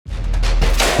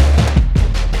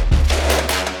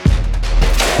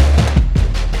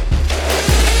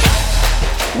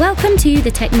to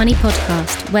the Tech Money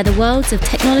Podcast, where the worlds of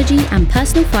technology and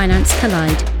personal finance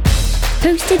collide.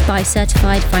 Hosted by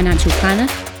certified financial planner,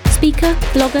 speaker,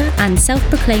 blogger, and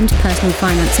self-proclaimed personal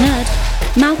finance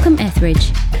nerd, Malcolm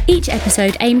Etheridge. Each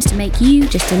episode aims to make you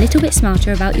just a little bit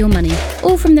smarter about your money,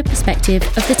 all from the perspective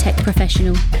of the tech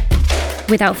professional.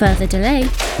 Without further delay,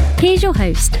 here's your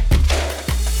host.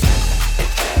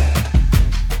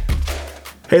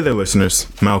 Hey there, listeners.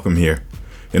 Malcolm here.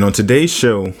 And on today's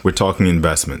show, we're talking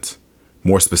investments.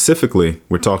 More specifically,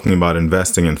 we're talking about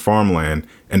investing in farmland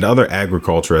and other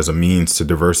agriculture as a means to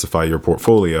diversify your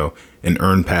portfolio and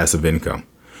earn passive income.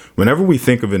 Whenever we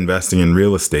think of investing in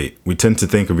real estate, we tend to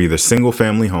think of either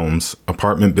single-family homes,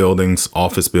 apartment buildings,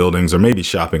 office buildings, or maybe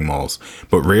shopping malls.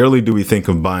 But rarely do we think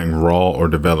of buying raw or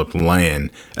developed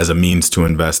land as a means to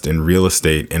invest in real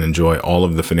estate and enjoy all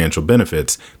of the financial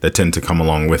benefits that tend to come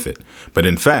along with it. But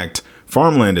in fact,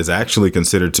 farmland is actually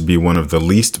considered to be one of the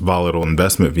least volatile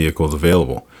investment vehicles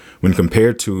available when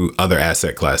compared to other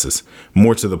asset classes.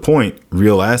 More to the point,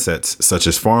 real assets such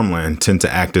as farmland tend to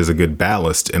act as a good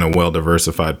ballast in a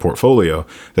well-diversified portfolio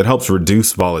that helps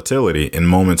reduce volatility in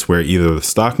moments where either the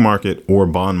stock market or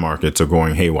bond markets are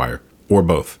going haywire, or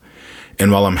both.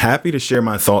 And while I'm happy to share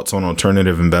my thoughts on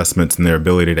alternative investments and their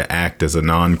ability to act as a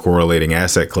non-correlating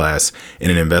asset class in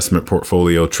an investment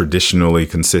portfolio traditionally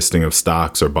consisting of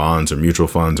stocks or bonds or mutual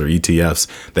funds or ETFs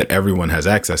that everyone has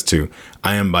access to,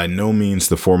 I am by no means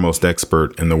the foremost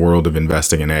expert in the world of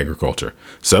investing in agriculture.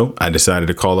 So I decided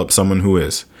to call up someone who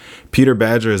is. Peter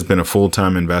Badger has been a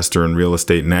full-time investor in real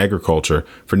estate and agriculture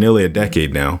for nearly a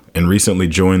decade now and recently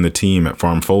joined the team at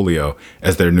Farmfolio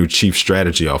as their new chief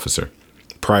strategy officer.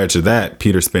 Prior to that,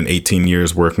 Peter spent 18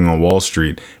 years working on Wall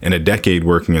Street and a decade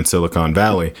working in Silicon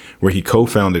Valley, where he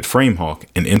co-founded Framehawk,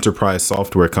 an enterprise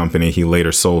software company he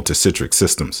later sold to Citrix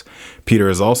Systems. Peter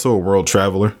is also a world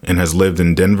traveler and has lived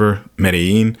in Denver,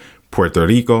 Medellin, Puerto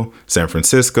Rico, San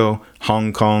Francisco,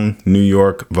 Hong Kong, New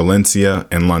York, Valencia,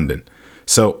 and London.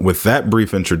 So with that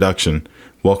brief introduction,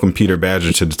 welcome Peter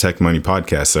Badger to the Tech Money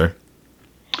Podcast, sir.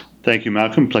 Thank you,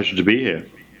 Malcolm. Pleasure to be here.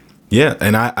 Yeah,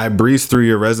 and I breezed through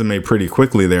your resume pretty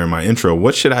quickly there in my intro.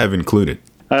 What should I have included?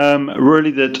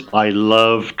 Really that I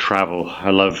love travel.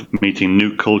 I love meeting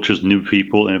new cultures, new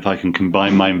people, and if I can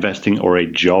combine my investing or a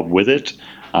job with it,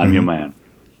 I'm your man.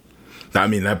 I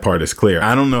mean, that part is clear.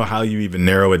 I don't know how you even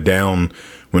narrow it down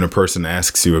when a person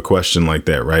asks you a question like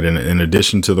that, right? And in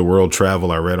addition to the world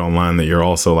travel, I read online that you're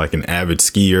also like an avid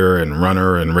skier and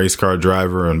runner and race car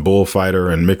driver and bullfighter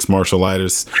and mixed martial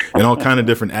artist and all kind of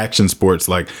different action sports.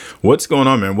 Like, what's going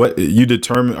on, man? What you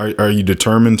determine? Are you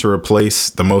determined to replace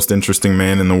the most interesting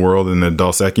man in the world in the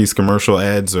Dos Equis commercial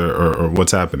ads, or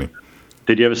what's happening?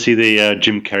 Did you ever see the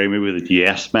Jim Carrey movie with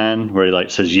Yes Man, where he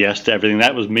says yes to everything?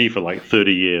 That was me for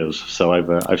 30 years. So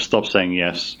I've stopped saying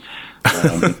yes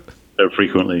so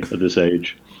frequently at this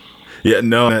age. Yeah,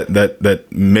 no,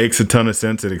 that makes a ton of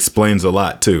sense. It explains a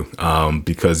lot too,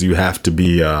 because you have to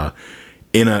be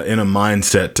in a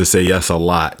mindset to say yes a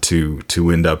lot to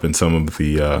end up in some of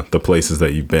the places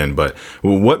that you've been. But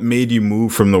what made you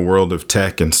move from the world of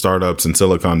tech and startups in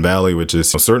Silicon Valley, which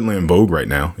is certainly in vogue right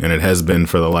now, and it has been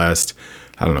for the last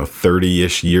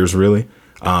 30-ish years really,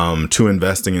 to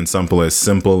investing in something as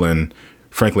simple and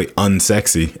frankly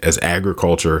unsexy as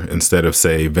agriculture instead of,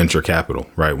 say, venture capital,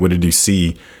 right? What did you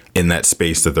see in that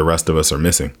space that the rest of us are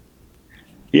missing?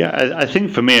 Yeah, I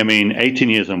think for me, 18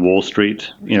 years on Wall Street,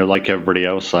 like everybody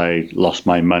else, I lost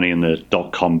my money in the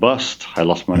dot-com bust. I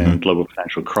lost money in the global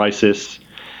financial crisis.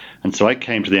 And so I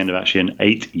came to the end of actually an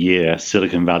 8-year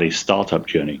Silicon Valley startup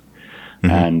journey.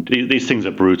 And these things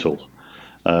are brutal.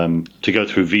 To go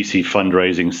through VC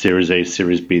fundraising, Series A,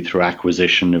 Series B, through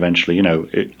acquisition, eventually,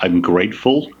 I'm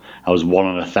grateful. I was one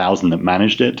in 1,000 that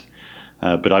managed it,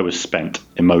 but I was spent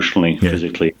emotionally,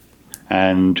 physically.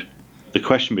 And the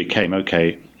question became,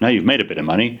 okay, now you've made a bit of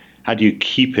money. How do you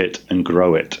keep it and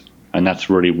grow it? And that's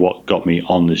really what got me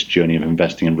on this journey of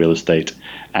investing in real estate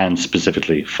and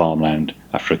specifically farmland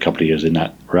after a couple of years in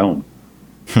that realm.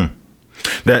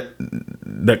 That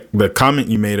the comment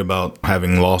you made about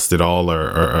having lost it all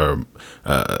or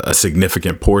a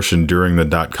significant portion during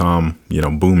the .com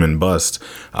boom and bust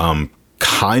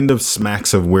kind of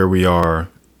smacks of where we are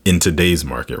in today's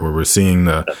market, where we're seeing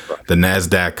the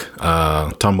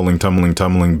NASDAQ tumbling.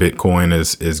 Bitcoin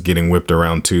is getting whipped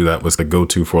around too. That was the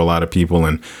go-to for a lot of people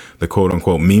and the quote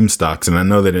unquote meme stocks. And I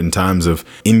know that in times of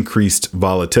increased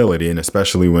volatility, and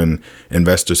especially when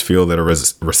investors feel that a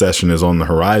recession is on the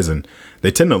horizon, they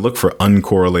tend to look for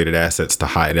uncorrelated assets to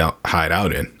hide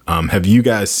out in. Have you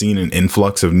guys seen an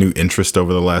influx of new interest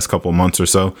over the last couple of months or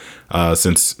so?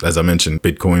 Since, as I mentioned,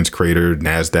 Bitcoin's cratered,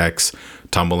 NASDAQ's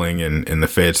tumbling and the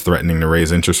Fed's threatening to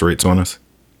raise interest rates on us?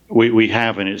 We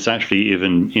have, and it's actually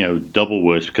even double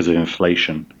worse because of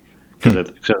inflation.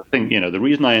 Because I think the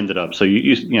reason I ended up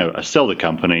I sell the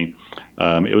company.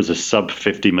 It was a sub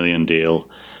 50 million deal.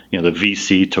 The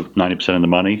VC took 90% of the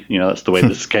money. That's the way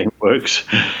this game works.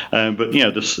 But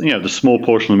the small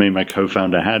portion of me and my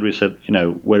co-founder had, we said,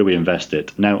 where do we invest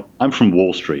it? Now I'm from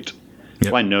Wall Street,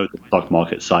 so I know the stock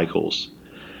market cycles.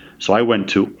 So I went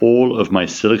to all of my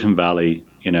Silicon Valley,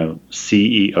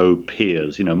 CEO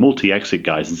peers, multi-exit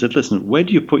guys, and said, listen, where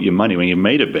do you put your money when you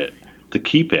made a bit to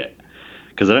keep it?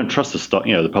 Because I don't trust the stock,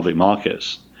 the public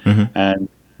markets. And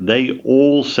they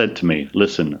all said to me,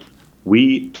 listen,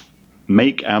 we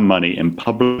make our money in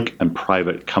public and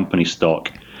private company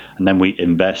stock, and then we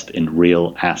invest in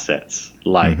real assets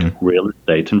like real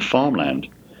estate and farmland.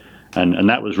 And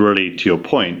that was really, to your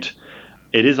point,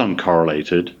 it is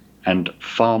uncorrelated. And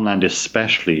farmland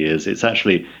especially it's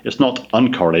not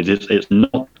uncorrelated. It's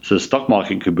not. So the stock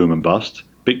market could boom and bust.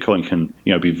 Bitcoin can,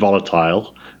 be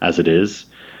volatile as it is.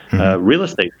 Real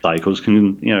estate cycles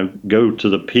can, go to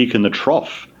the peak and the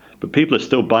trough, but people are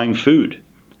still buying food.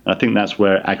 And I think that's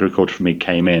where agriculture for me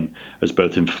came in as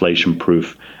both inflation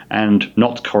proof and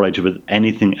not correlated with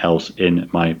anything else in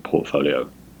my portfolio.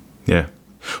 Yeah.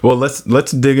 Well, let's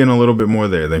dig in a little bit more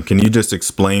there then. Can you just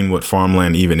explain what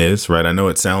farmland even is, right? I know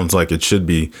it sounds like it should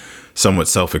be somewhat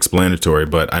self-explanatory,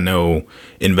 but I know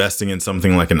investing in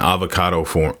something like an avocado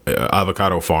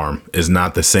farm is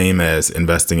not the same as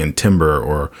investing in timber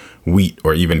or wheat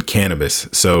or even cannabis.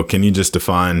 So can you just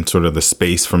define sort of the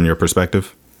space from your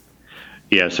perspective?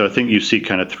 Yeah, so I think you see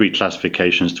kind of three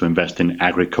classifications to invest in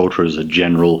agriculture as a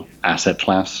general asset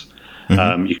class. You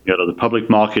can go to the public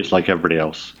markets like everybody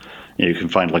else. You can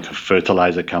find like a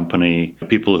fertilizer company,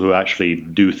 people who actually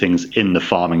do things in the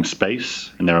farming space.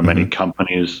 And there are many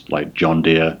companies like John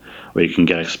Deere where you can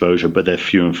get exposure, but they're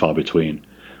few and far between.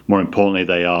 More importantly,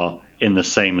 they are in the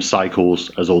same cycles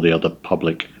as all the other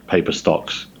public paper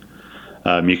stocks.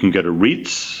 You can go to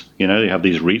REITs. You have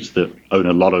these REITs that own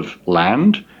a lot of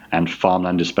land and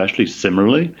farmland especially.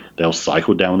 Similarly, they'll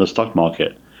cycle down with the stock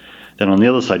market. Then on the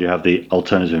other side, you have the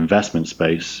alternative investment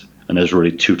space. And there's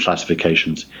really two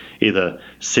classifications, either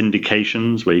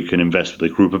syndications where you can invest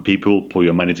with a group of people, pull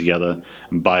your money together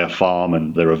and buy a farm,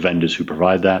 and there are vendors who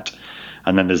provide that.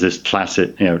 And then there's this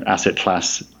classic, asset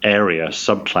class area,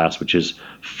 subclass, which is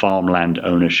farmland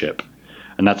ownership.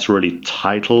 And that's really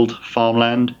titled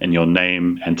farmland in your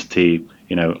name, entity,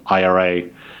 IRA.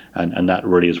 And that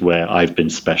really is where I've been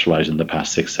specialized in the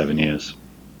past 6-7 years.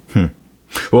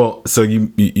 Well, so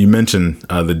you mentioned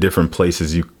the different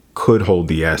places you could hold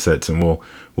the assets, and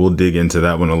we'll dig into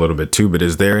that one a little bit too. But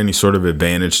is there any sort of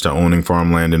advantage to owning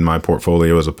farmland in my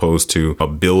portfolio as opposed to a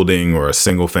building or a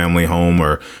single family home?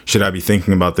 Or should I be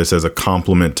thinking about this as a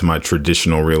complement to my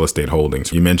traditional real estate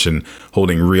holdings? You mentioned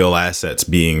holding real assets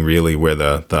being really where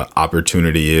the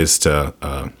opportunity is to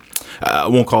I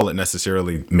won't call it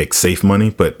necessarily make safe money,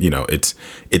 but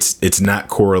it's not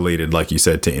correlated, like you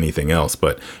said, to anything else.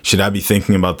 But should I be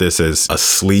thinking about this as a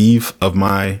sleeve of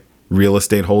my real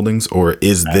estate holdings, or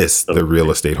is this the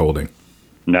real estate holding?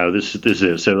 No, this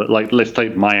is. So let's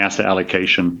take my asset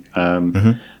allocation.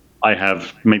 I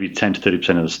have maybe 10 to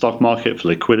 30% of the stock market for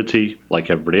liquidity, like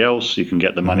everybody else. You can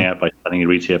get the money out by selling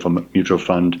your ETF or mutual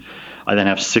fund. I then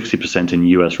have 60% in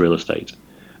US real estate.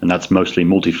 And that's mostly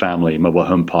multifamily, mobile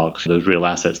home parks, those real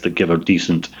assets that give a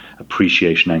decent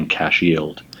appreciation and cash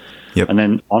yield. Yep. And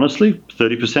then honestly,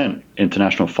 30%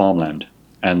 international farmland.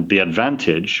 And the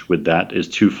advantage with that is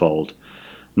twofold.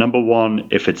 Number one,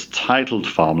 if it's titled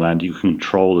farmland, you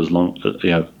control as long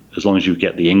as you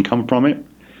get the income from it.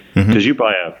 Because you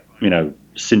buy a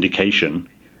syndication,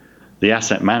 the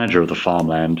asset manager of the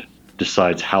farmland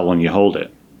decides how long you hold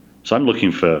it. So I'm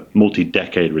looking for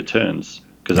multi-decade returns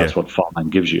because that's what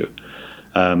farmland gives you.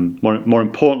 More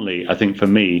importantly, I think for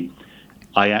me,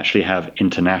 I actually have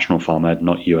international farmland,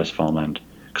 not US farmland,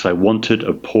 because I wanted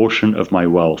a portion of my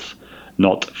wealth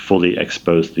not fully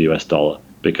exposed to the US dollar,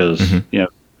 because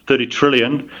 30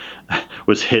 trillion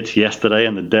was hit yesterday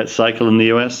in the debt cycle in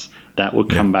the US. That will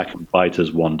come back and bite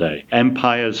us one day.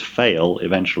 Empires fail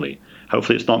eventually.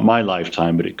 Hopefully it's not my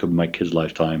lifetime, but it could be my kid's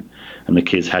lifetime. And the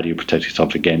kids, how do you protect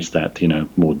yourself against that,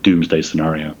 more doomsday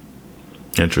scenario?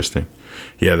 Interesting.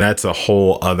 Yeah, that's a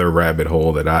whole other rabbit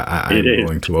hole that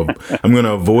I'm going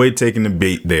to avoid taking the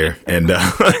bait there and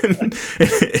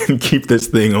keep this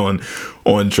thing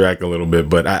on track a little bit.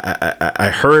 But I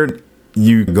heard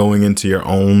you going into your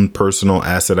own personal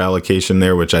asset allocation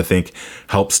there, which I think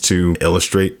helps to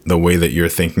illustrate the way that you're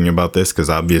thinking about this, because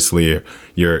obviously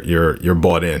you're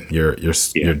bought in.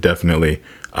 You're definitely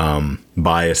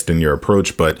biased in your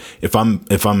approach. But if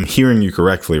I'm hearing you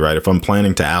correctly, right, if I'm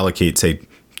planning to allocate, say,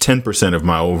 10% of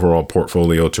my overall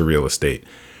portfolio to real estate,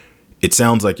 it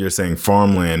sounds like you're saying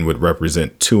farmland would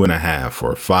represent 2.5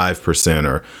 or 5%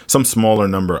 or some smaller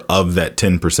number of that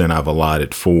 10% I've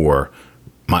allotted for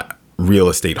my real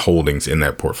estate holdings in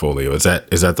that portfolio. Is that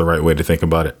the right way to think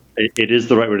about it? It is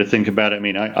the right way to think about it. I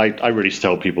mean, I really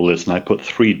tell people this, and I put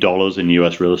 $3 in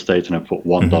US real estate and I put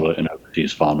 $1 in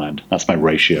overseas farmland. That's my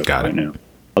ratio right now.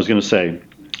 I was going to say,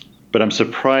 but I'm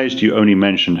surprised you only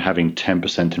mentioned having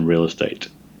 10% in real estate,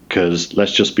 because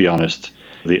let's just be honest,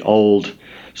 the old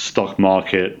stock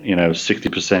market,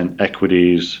 60%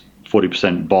 equities,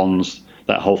 40% bonds,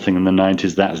 that whole thing in the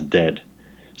 90s, that's dead.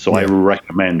 So I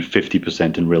recommend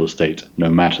 50% in real estate, no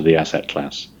matter the asset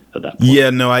class at that point.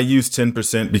 Yeah, no, I use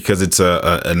 10% because it's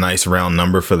a nice round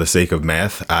number for the sake of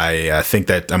math. I think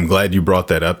that I'm glad you brought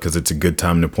that up, because it's a good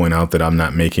time to point out that I'm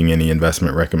not making any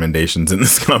investment recommendations in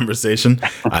this conversation.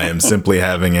 I am simply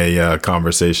having a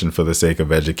conversation for the sake of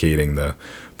educating the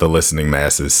listening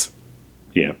masses.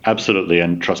 Yeah, absolutely.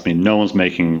 And trust me, no one's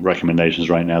making recommendations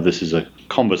right now. This is a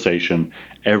conversation.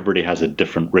 Everybody has a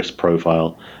different risk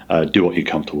profile. Do what you're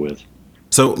comfortable with.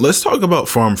 So let's talk about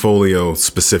Farmfolio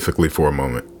specifically for a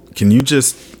moment. Can you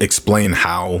just explain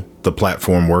how the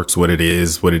platform works, what it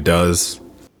is, what it does?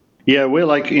 Yeah, we're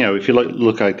like, if you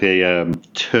look like a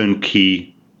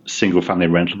turnkey single family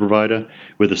rental provider,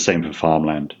 we're the same for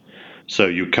farmland. So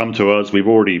you come to us, we've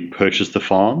already purchased the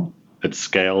farm at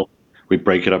scale. We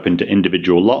break it up into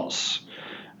individual lots,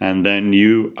 and then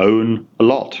you own a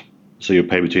lot. So you'll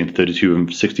pay between $32,000 and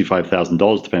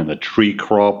 $65,000, depending on the tree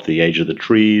crop, the age of the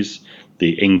trees,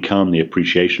 the income, the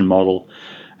appreciation model.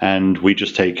 And we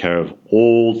just take care of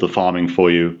all the farming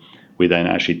for you. We then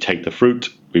actually take the fruit,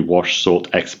 we wash,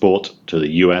 sort, export to the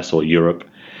US or Europe,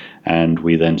 and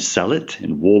we then sell it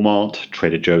in Walmart,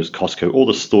 Trader Joe's, Costco, all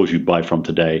the stores you buy from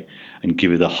today, and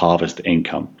give you the harvest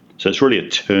income. So it's really a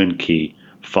turnkey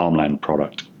farmland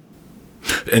product.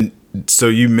 And so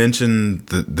you mentioned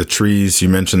the trees, you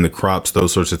mentioned the crops,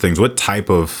 those sorts of things. What type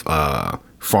of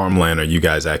farmland are you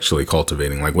guys actually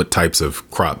cultivating? Like what types of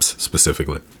crops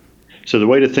specifically? So the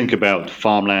way to think about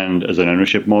farmland as an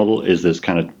ownership model is there's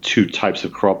kind of two types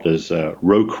of crop. There's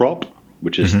row crop,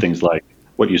 which is things like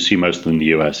what you see most in the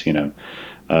US,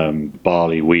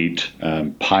 barley, wheat,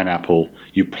 pineapple.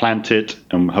 You plant it,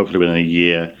 and hopefully within a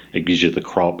year, it gives you the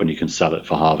crop, and you can sell it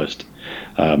for harvest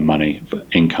money, for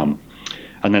income.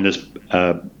 And then there's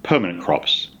permanent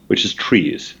crops, which is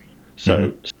trees.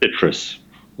 So citrus,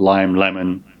 lime,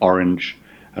 lemon, orange,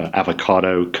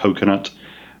 avocado, coconut.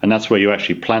 And that's where you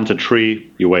actually plant a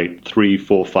tree. You wait 3,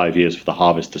 4, 5 years for the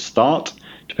harvest to start,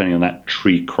 depending on that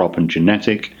tree crop and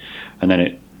genetic. And then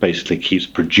it basically keeps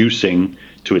producing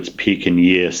to its peak in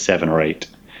year 7 or 8.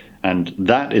 And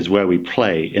that is where we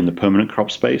play in the permanent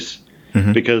crop space,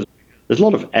 because there's a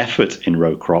lot of effort in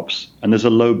row crops and there's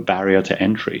a low barrier to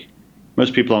entry.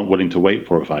 Most people aren't willing to wait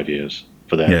 4 or 5 years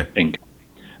for their income.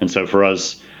 And so for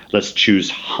us, let's choose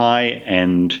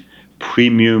high-end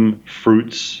premium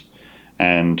fruits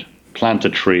and plant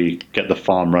a tree, get the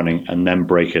farm running, and then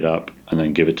break it up and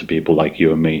then give it to people like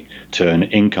you and me to earn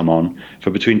income on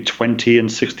for between 20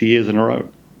 and 60 years in a row.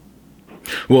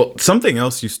 Well, something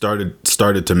else you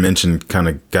started to mention kind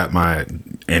of got my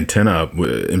antenna up.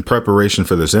 In preparation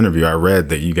for this interview, I read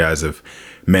that you guys have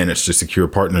managed to secure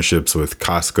partnerships with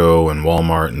Costco and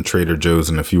Walmart and Trader Joe's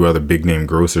and a few other big name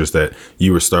grocers that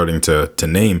you were starting to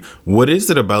name. What is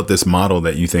it about this model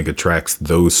that you think attracts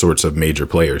those sorts of major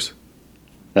players?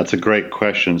 That's a great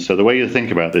question. So the way you think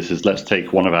about this is, let's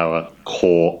take one of our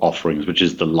core offerings, which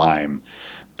is the lime,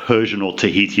 Persian or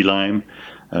Tahiti lime.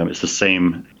 It's the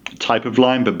same type of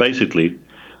lime, but basically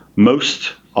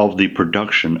most of the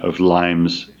production of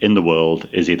limes in the world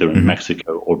is either in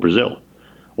Mexico or Brazil.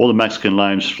 All the Mexican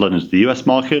limes flood into the US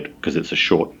market because it's a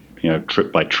short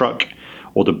trip by truck,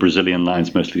 or the Brazilian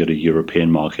limes mostly go to European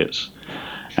markets.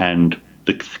 And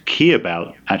the key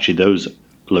about actually those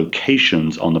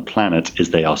locations on the planet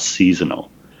is they are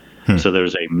seasonal. So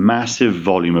there's a massive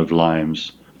volume of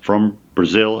limes from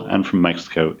Brazil and from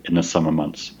Mexico in the summer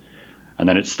months. And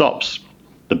then it stops.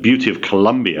 The beauty of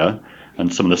Colombia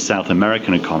and some of the South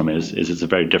American economies is it's a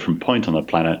very different point on the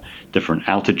planet, different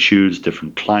altitudes,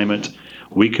 different climate.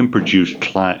 We can produce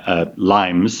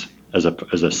limes as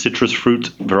a citrus fruit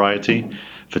variety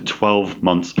for 12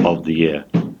 months of the year.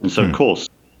 And so, of course,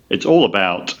 it's all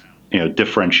about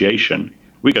differentiation.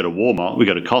 We go to Walmart, we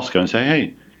go to Costco and say,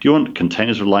 hey, Do you want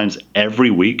containers of limes every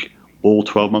week, all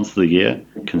 12 months of the year,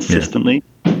 consistently?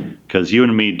 Because you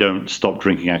and me don't stop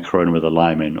drinking our Corona with a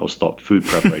lime in or stop food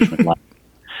preparation with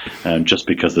lime just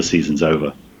because the season's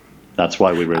over. That's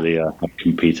why we really have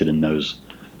competed in those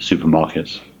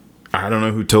supermarkets. I don't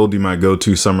know who told you my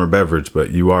go-to summer beverage,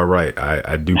 but you are right.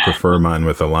 I do prefer mine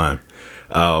with a lime.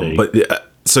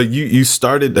 So you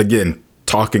started, again,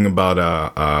 talking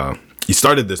about you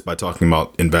started this by talking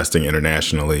about investing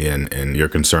internationally and your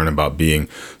concern about being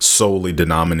solely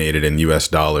denominated in US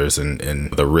dollars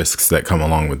and the risks that come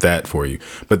along with that for you.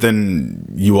 But then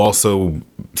you also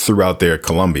threw out there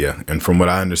Colombia. And from what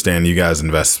I understand, you guys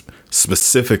invest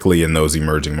specifically in those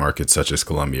emerging markets such as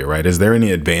Colombia, right? Is there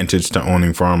any advantage to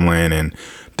owning farmland in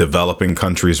developing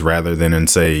countries rather than in,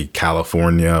 say,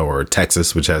 California or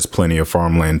Texas, which has plenty of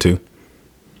farmland too?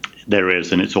 There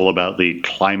is, and it's all about the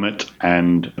climate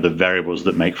and the variables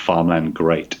that make farmland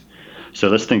great.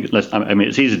 So it's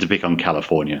easy to pick on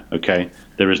California, okay?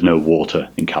 There is no water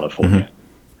in California.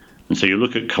 And so you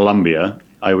look at Colombia,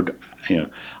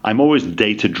 I'm always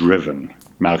data driven,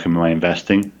 Malcolm, in my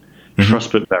investing.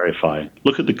 Trust but verify.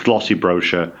 Look at the glossy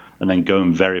brochure and then go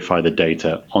and verify the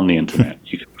data on the internet.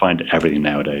 You can find everything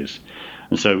nowadays.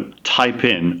 And so type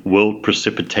in world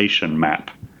precipitation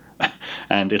map.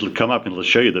 And it'll come up and it'll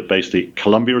show you that basically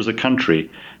Colombia as a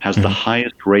country has the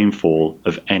highest rainfall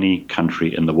of any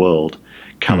country in the world.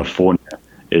 California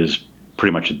is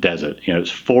pretty much a desert. It's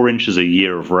 4 inches a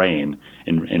year of rain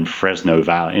in Fresno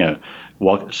Valley,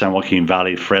 San Joaquin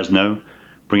Valley, Fresno.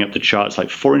 Bring up the chart. It's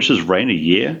like 4 inches of rain a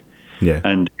year. Yeah.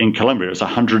 And in Colombia, it's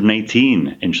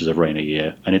 118 inches of rain a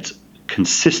year. And it's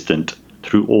consistent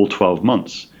through all 12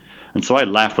 months. And so I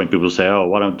laugh when people say, oh,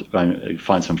 why don't I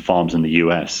find some farms in the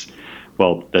US?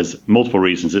 Well, there's multiple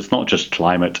reasons. It's not just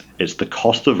climate. It's the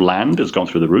cost of land has gone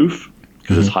through the roof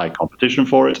because there's high competition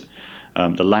for it.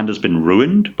 The land has been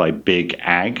ruined by big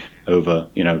ag over,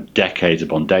 decades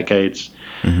upon decades,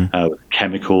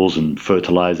 chemicals and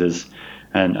fertilizers.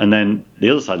 And then the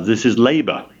other side of this is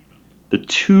labor. The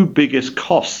two biggest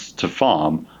costs to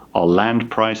farm are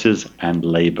land prices and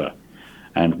labor.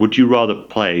 And would you rather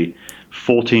pay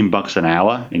 $14 an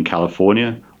hour in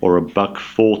California or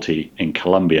 $1.40 in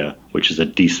Colombia, which is a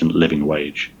decent living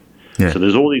wage? Yeah. So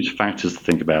there's all these factors to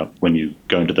think about when you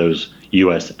go into those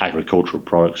U.S. agricultural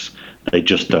products. They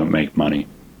just don't make money.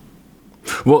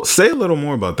 Well, say a little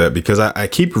more about that, because I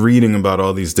keep reading about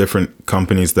all these different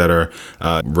companies that are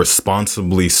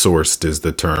responsibly sourced is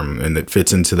the term, and it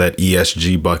fits into that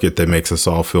ESG bucket that makes us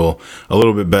all feel a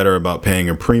little bit better about paying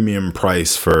a premium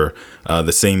price for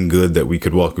the same good that we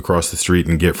could walk across the street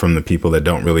and get from the people that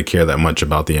don't really care that much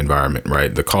about the environment,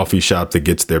 right? The coffee shop that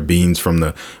gets their beans from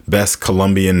the best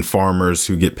Colombian farmers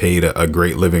who get paid a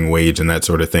great living wage and that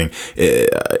sort of thing.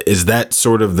 Is that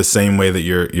sort of the same way that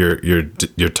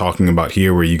you're talking about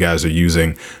here, where you guys are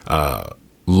using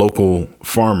local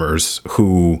farmers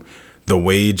who the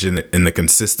wage and the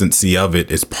consistency of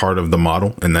it is part of the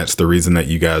model, and that's the reason that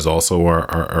you guys also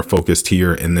are focused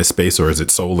here in this space? Or is it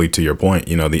solely, to your point,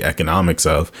 the economics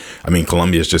of,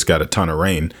 Colombia's just got a ton of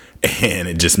rain and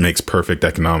it just makes perfect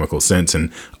economical sense,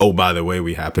 and oh, by the way,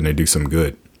 we happen to do some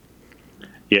good?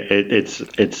 Yeah,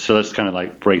 it's so let's kind of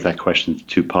like break that question into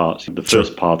two parts. The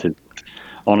first part is,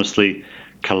 honestly,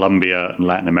 Colombia and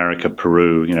Latin America,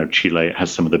 Peru, Chile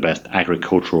has some of the best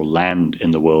agricultural land in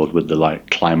the world with the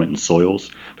climate and soils,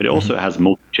 but it also has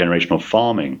multi-generational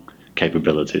farming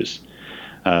capabilities.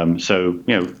 So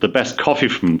the best coffee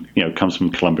comes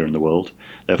from Colombia in the world.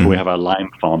 Therefore, we have our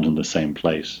lime farms in the same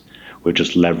place. We're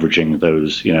just leveraging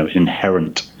those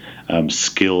inherent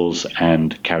skills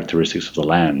and characteristics of the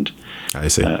land. I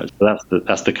see. So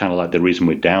that's the kind of the reason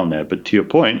we're down there. But to your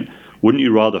point, wouldn't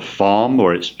you rather farm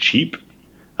where it's cheap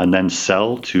and then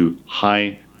sell to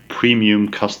high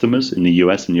premium customers in the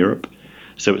US and Europe?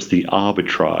 So it's the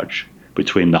arbitrage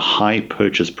between the high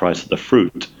purchase price of the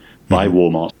fruit by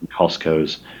Walmart and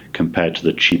Costco's compared to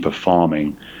the cheaper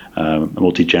farming,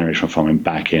 multi-generational farming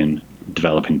back in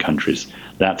developing countries.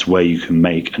 That's where you can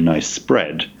make a nice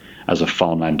spread as a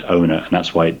farmland owner, and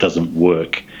that's why it doesn't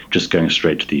work just going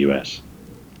straight to the US.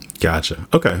 Gotcha.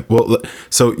 Okay. Well,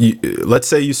 so let's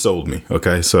say you sold me.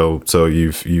 Okay. So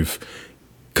you've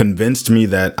convinced me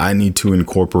that I need to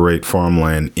incorporate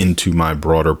farmland into my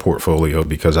broader portfolio,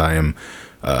 because I am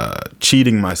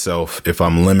cheating myself if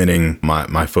I'm limiting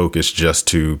my focus just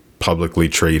to publicly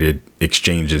traded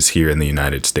exchanges here in the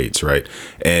United States, right?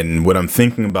 And what I'm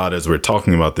thinking about as we're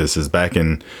talking about this is, back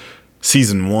in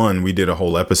Season 1, we did a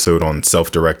whole episode on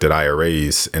self-directed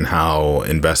IRAs and how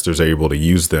investors are able to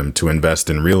use them to invest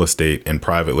in real estate and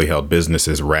privately held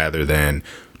businesses rather than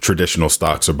traditional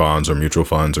stocks or bonds or mutual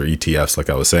funds or ETFs, like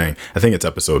I was saying. I think it's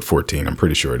episode 14. I'm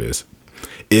pretty sure it is.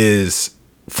 Is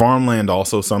farmland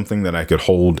also something that I could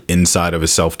hold inside of a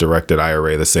self-directed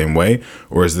IRA the same way?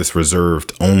 Or is this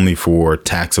reserved only for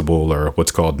taxable or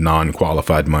what's called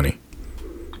non-qualified money?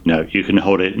 No, you can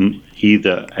hold it in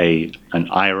either an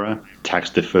IRA, tax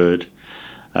deferred,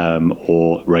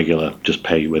 or regular, just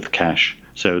pay with cash.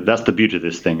 So that's the beauty of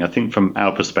this thing. I think from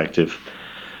our perspective,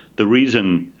 the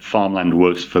reason farmland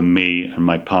works for me and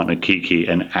my partner Kiki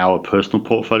and our personal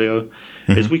portfolio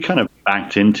is we kind of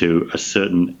backed into a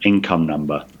certain income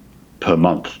number per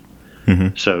month.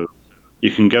 So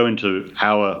you can go into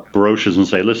our brochures and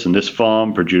say, listen, this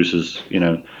farm produces,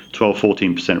 12,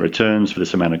 14% returns for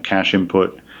this amount of cash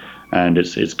input. And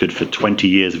it's good for 20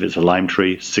 years if it's a lime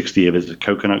tree, 60 if it's a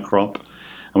coconut crop.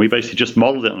 And we basically just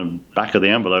modeled it on the back of the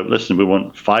envelope. Listen, we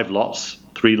want 5 lots,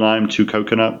 3 lime, 2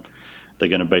 coconut. They're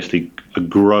going to basically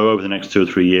grow over the next 2 or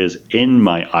 3 years in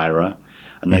my IRA,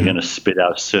 and they're going to spit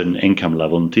out a certain income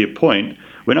level. And to your point,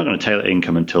 we're not going to tailor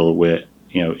income until we're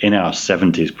in our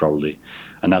 70s probably.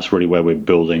 And that's really where we're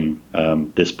building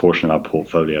this portion of our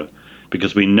portfolio,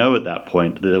 because we know at that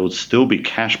point that there will still be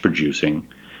cash producing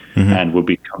and will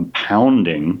be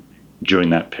compounding during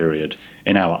that period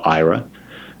in our IRA.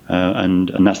 And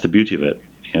that's the beauty of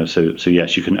it. So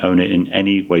yes, you can own it in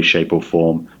any way, shape, or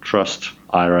form: trust,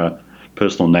 IRA,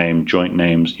 personal name, joint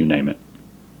names, you name it.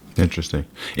 Interesting.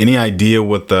 Any idea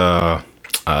what the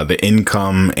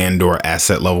income and or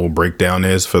asset level breakdown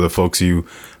is for the folks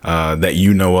that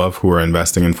you know of who are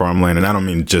investing in farmland? And I don't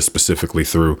mean just specifically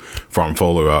through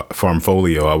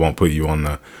Farmfolio. I won't put you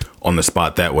on the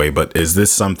spot that way, but is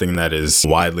this something that is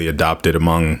widely adopted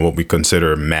among what we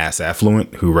consider mass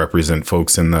affluent, who represent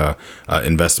folks in the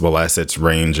investable assets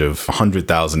range of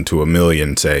 100,000 to $1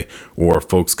 million, say, or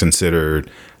folks considered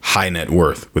high net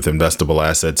worth with investable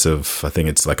assets of, I think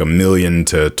it's like $1 million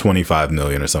to 25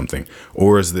 million or something?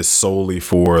 Or is this solely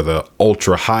for the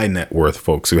ultra high net worth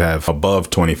folks who have above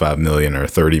 25 million or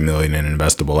 30 million in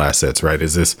investable assets, right?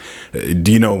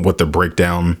 Do you know what the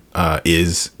breakdown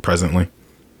is presently?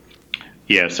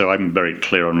 Yeah, so I'm very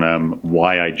clear on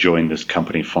why I joined this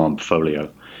company,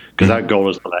 Farmfolio, because our goal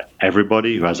is to let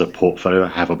everybody who has a portfolio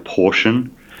have a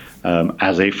portion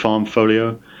as a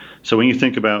Farmfolio. So when you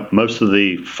think about most of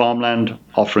the farmland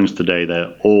offerings today,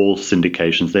 they're all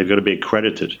syndications. They've got to be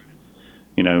accredited.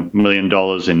 $1 million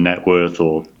in net worth,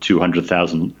 or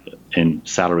 200,000 in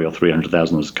salary, or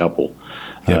 300,000 as a couple.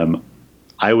 Yep.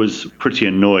 I was pretty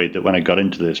annoyed that when I got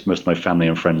into this, most of my family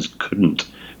and friends couldn't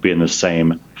be in the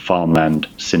same farmland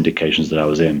syndications that I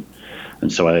was in.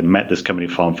 And so I met this company,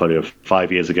 Farmfolio,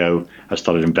 5 years ago. I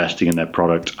started investing in their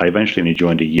product. I eventually only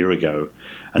joined a year ago.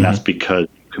 And that's because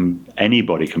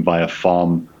anybody can buy a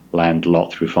farmland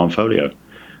lot through Farmfolio.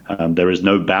 There is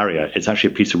no barrier. It's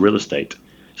actually a piece of real estate.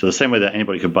 So the same way that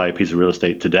anybody could buy a piece of real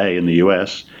estate today in the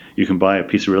US, you can buy a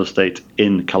piece of real estate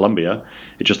in Colombia.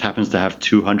 It just happens to have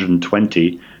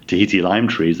 220 Tahiti lime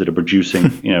trees that are producing,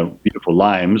 beautiful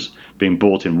limes being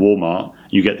bought in Walmart.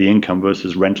 You get the income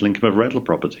versus rental income of rental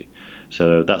property.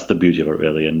 So that's the beauty of it,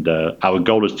 really. And our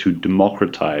goal is to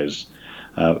democratize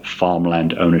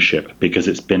farmland ownership, because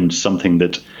it's been something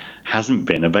that hasn't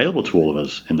been available to all of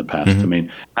us in the past. I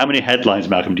mean, how many headlines,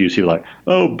 Malcolm, do you see like,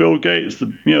 "Oh, Bill Gates,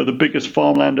 the biggest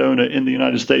farmland owner in the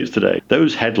United States today"?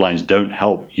 Those headlines don't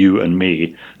help you and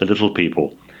me, the little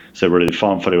people. So really, the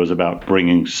Farmfolio was about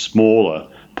bringing smaller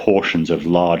portions of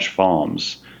large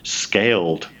farms,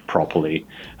 scaled properly,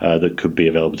 that could be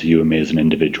available to you and me as an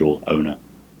individual owner.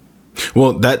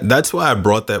 Well, that's why I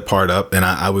brought that part up, and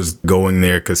I was going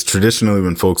there because traditionally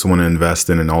when folks want to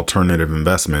invest in an alternative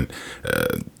investment,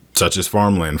 such as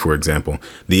farmland, for example,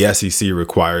 the SEC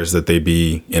requires that they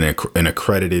be an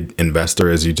accredited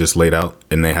investor, as you just laid out,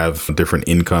 and they have different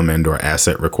income and or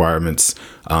asset requirements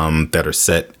that are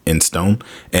set in stone.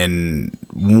 And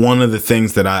one of the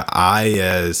things that I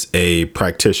as a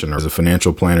practitioner, as a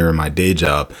financial planner in my day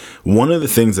job, one of the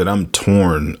things that I'm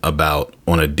torn about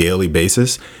on a daily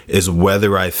basis is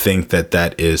whether I think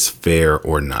that is fair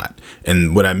or not.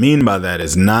 And what I mean by that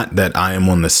is not that I am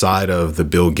on the side of the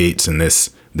Bill Gates in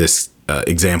this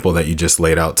example that you just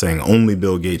laid out, saying only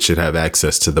Bill Gates should have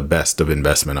access to the best of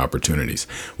investment opportunities.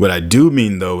 What I do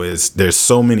mean, though, is there's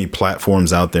so many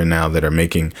platforms out there now that are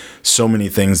making so many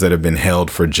things that have been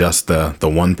held for just the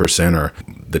 1% or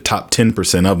the top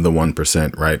 10% of the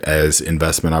 1%, right, as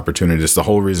investment opportunities. The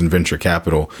whole reason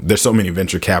there's so many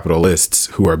venture capitalists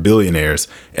who are billionaires,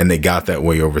 and they got that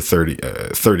way over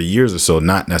 30 years or so,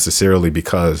 not necessarily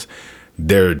because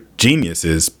they're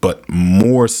geniuses, but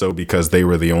more so because they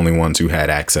were the only ones who had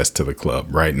access to the club,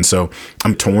 right? And so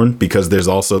I'm torn, because there's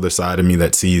also the side of me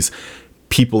that sees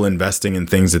people investing in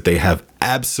things that they have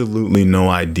absolutely no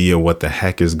idea what the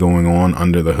heck is going on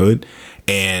under the hood.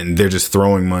 And they're just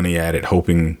throwing money at it,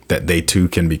 hoping that they too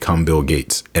can become Bill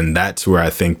Gates. And that's where I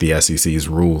think the SEC's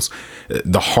rules,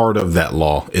 the heart of that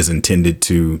law, is intended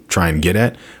to try and get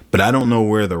at. But I don't know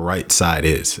where the right side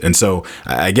is. And so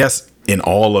I guess in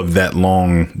all of that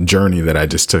long journey that I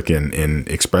just took in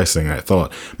expressing that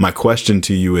thought, my question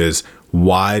to you is,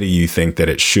 why do you think that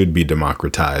it should be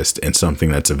democratized and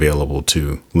something that's available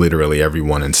to literally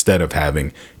everyone instead of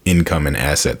having income and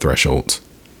asset thresholds?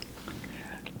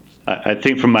 I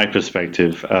think from my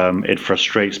perspective, it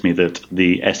frustrates me that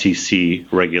the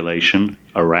SEC regulation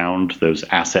around those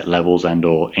asset levels and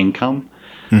or income,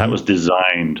 that was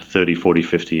designed 30, 40,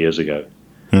 50 years ago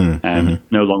and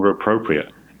no longer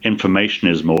appropriate. Information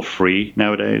is more free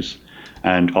nowadays.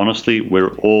 And honestly,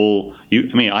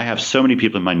 I have so many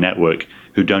people in my network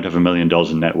who don't have $1 million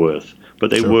in net worth, but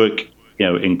they work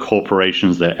in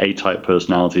corporations. They're A-type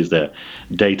personalities, they're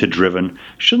data-driven.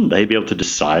 Shouldn't they be able to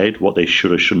decide what they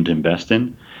should or shouldn't invest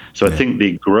in? So I think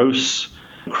the gross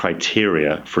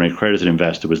criteria for an accredited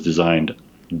investor was designed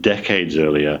decades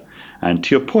earlier. And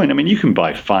to your point, you can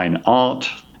buy fine art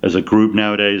as a group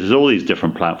nowadays. There's all these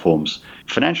different platforms.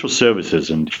 Financial services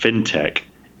and fintech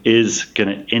is going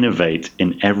to innovate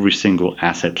in every single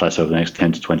asset class over the next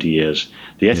 10 to 20 years.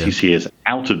 The SEC is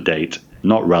out of date,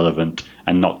 not relevant,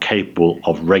 and not capable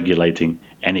of regulating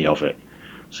any of it.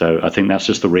 So I think that's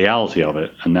just the reality of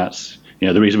it. And that's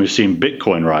the reason we've seen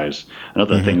Bitcoin rise and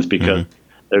other things, because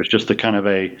there's just a kind of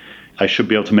I should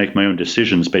be able to make my own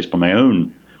decisions based on my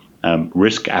own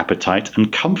risk appetite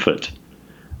and comfort.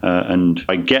 And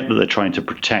I get that they're trying to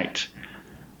protect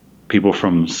people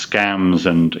from scams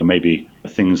and maybe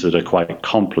things that are quite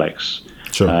complex.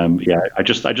 Sure. I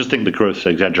just think the gross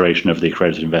exaggeration of the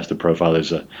accredited investor profile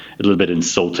is a little bit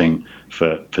insulting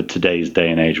for today's day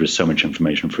and age with so much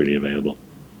information freely available.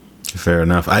 Fair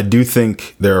enough. I do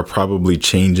think there are probably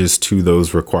changes to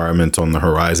those requirements on the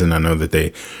horizon. I know that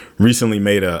they recently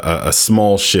made a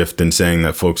small shift in saying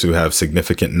that folks who have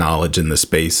significant knowledge in the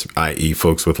space, i.e.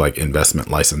 folks with like investment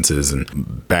licenses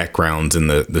and backgrounds in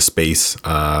the space,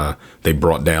 they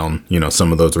brought down,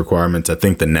 some of those requirements. I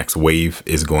think the next wave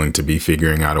is going to be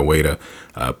figuring out a way to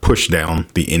push down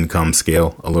the income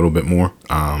scale a little bit more.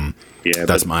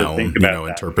 That's my own,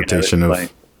 interpretation of.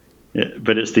 Yeah,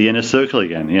 but it's the inner circle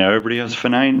again. Everybody has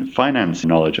finance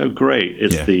knowledge. Oh, great.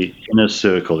 It's the inner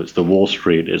circle. It's the Wall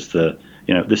Street. It's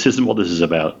this isn't what this is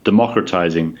about.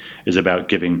 Democratizing is about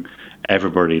giving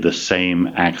everybody the same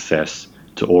access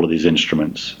to all of these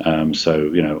instruments.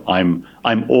 So, I'm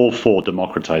all for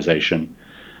democratization.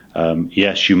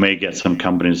 Yes, you may get some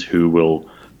companies who will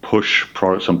push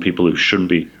products on people who shouldn't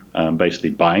be basically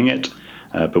buying it.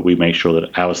 But we make sure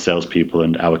that our salespeople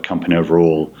and our company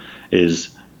overall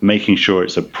is making sure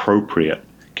it's appropriate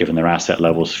given their asset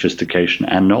level, sophistication,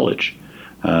 and knowledge.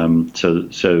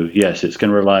 So yes, it's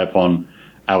going to rely upon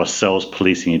ourselves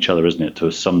policing each other, isn't it, to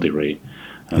some degree?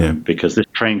 Because this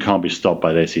train can't be stopped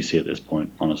by the SEC at this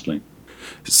point, honestly.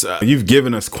 So you've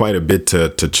given us quite a bit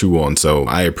to chew on, so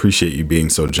I appreciate you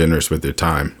being so generous with your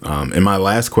time. And my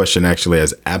last question actually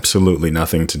has absolutely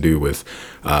nothing to do with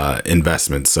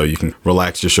investments, so you can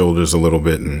relax your shoulders a little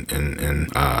bit and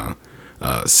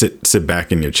sit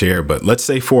back in your chair. But let's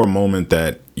say for a moment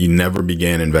that you never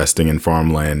began investing in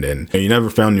farmland and you never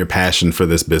found your passion for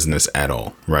this business at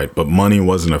all, right? But money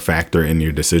wasn't a factor in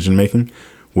your decision making.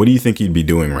 What do you think you'd be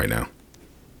doing right now?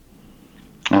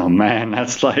 Oh man,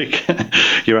 that's like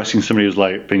you're asking somebody who's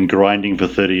like been grinding for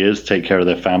 30 years to take care of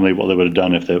their family what they would have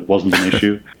done if there wasn't an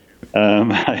issue.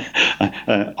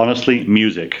 Honestly,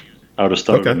 music. I would have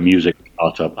started a music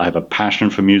startup. I have a passion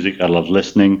for music. I love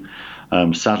listening.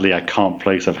 Sadly, I can't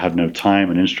play because I've had no time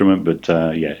and instrument, but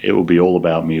it will be all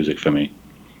about music for me.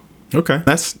 Okay,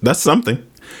 that's something.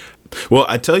 Well,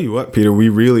 I tell you what, Peter, we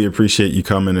really appreciate you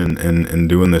coming and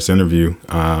doing this interview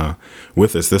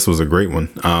with us. This was a great one.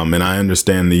 And I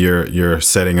understand that you're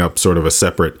setting up sort of a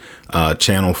separate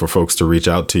channel for folks to reach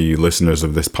out to you, listeners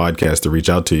of this podcast to reach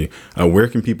out to you. Where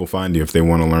can people find you if they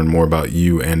want to learn more about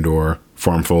you and or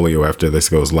Farmfolio after this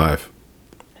goes live?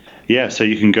 Yeah, so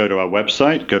you can go to our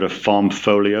website, go to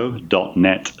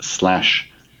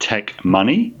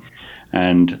farmfolio.net/techmoney.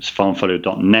 And it's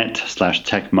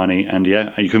farmfolio.net/techmoney. And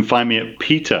you can find me at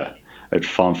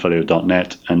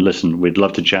peter@farmfolio.net. And listen, we'd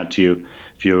love to chat to you.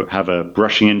 If you have a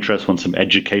brushing interest, want some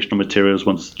educational materials,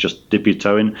 want to just dip your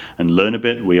toe in and learn a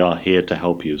bit, we are here to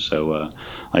help you. So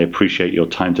I appreciate your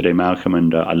time today, Malcolm.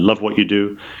 And I love what you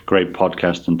do. Great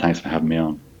podcast. And thanks for having me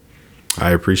on.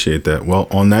 I appreciate that. Well,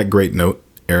 on that great note,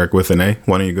 Eric with an A,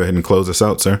 why don't you go ahead and close us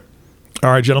out, sir? All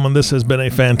right, gentlemen, this has been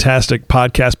a fantastic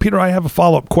podcast. Peter, I have a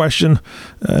follow-up question,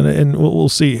 and we'll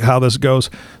see how this goes.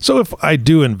 So if I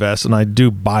do invest and I do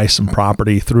buy some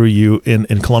property through you in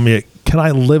Colombia, can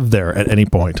I live there at any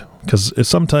point? Because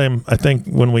sometime, I think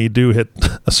when we do hit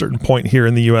a certain point here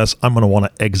in the U.S., I'm going to want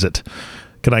to exit.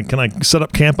 Can I set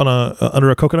up camp under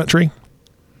a coconut tree?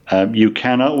 You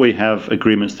cannot. We have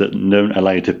agreements that don't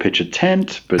allow you to pitch a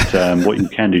tent, but what you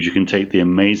can do is you can take the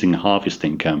amazing harvest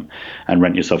income and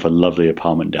rent yourself a lovely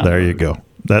apartment down there. You go.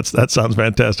 That sounds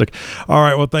fantastic. All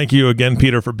right. Well, thank you again,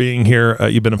 Peter, for being here.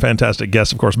 You've been a fantastic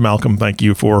guest. Of course, Malcolm, thank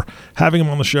you for having him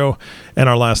on the show. And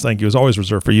our last thank you is always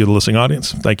reserved for you, the listening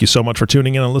audience. Thank you so much for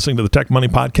tuning in and listening to the Tech Money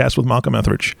Podcast with Malcolm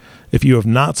Etheridge. If you have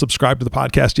not subscribed to the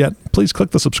podcast yet, please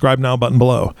click the subscribe now button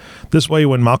below. This way,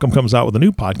 when Malcolm comes out with a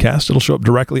new podcast, it'll show up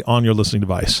directly on your listening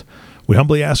device. We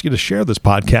humbly ask you to share this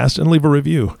podcast and leave a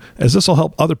review, as this will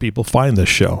help other people find this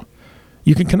show.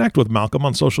 You can connect with Malcolm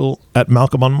on social at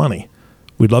Malcolm on Money.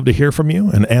 We'd love to hear from you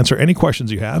and answer any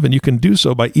questions you have, and you can do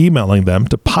so by emailing them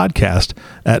to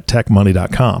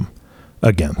podcast@techmoney.com.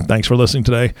 Again, thanks for listening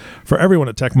today. For everyone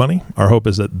at Tech Money, our hope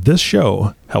is that this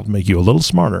show helped make you a little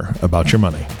smarter about your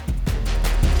money.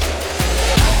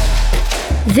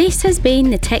 This has been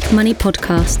the Tech Money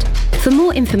Podcast. For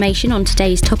more information on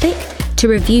today's topic, to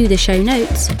review the show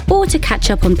notes, or to catch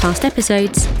up on past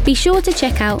episodes, be sure to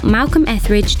check out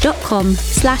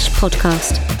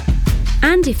malcolmetheridge.com/podcast.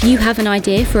 And if you have an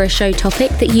idea for a show topic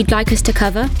that you'd like us to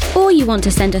cover, or you want to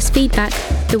send us feedback,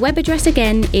 the web address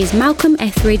again is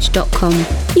malcolmetheridge.com.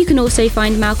 You can also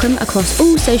find Malcolm across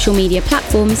all social media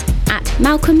platforms at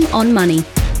Malcolm on Money.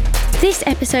 This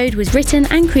episode was written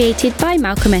and created by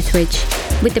Malcolm Etheridge,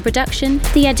 with the production,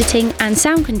 the editing and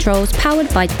sound controls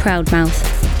powered by Proudmouth.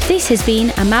 This has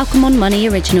been a Malcolm on Money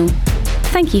original.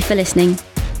 Thank you for listening.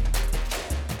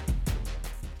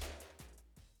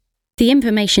 The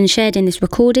information shared in this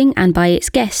recording and by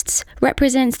its guests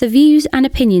represents the views and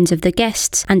opinions of the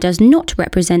guests and does not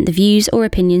represent the views or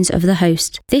opinions of the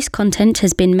host. This content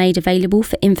has been made available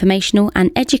for informational and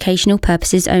educational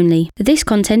purposes only. This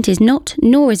content is not,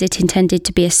 nor is it intended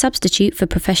to be a substitute for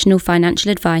professional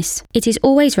financial advice. It is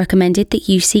always recommended that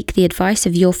you seek the advice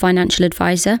of your financial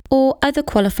advisor or other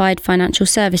qualified financial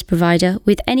service provider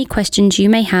with any questions you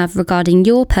may have regarding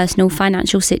your personal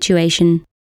financial situation.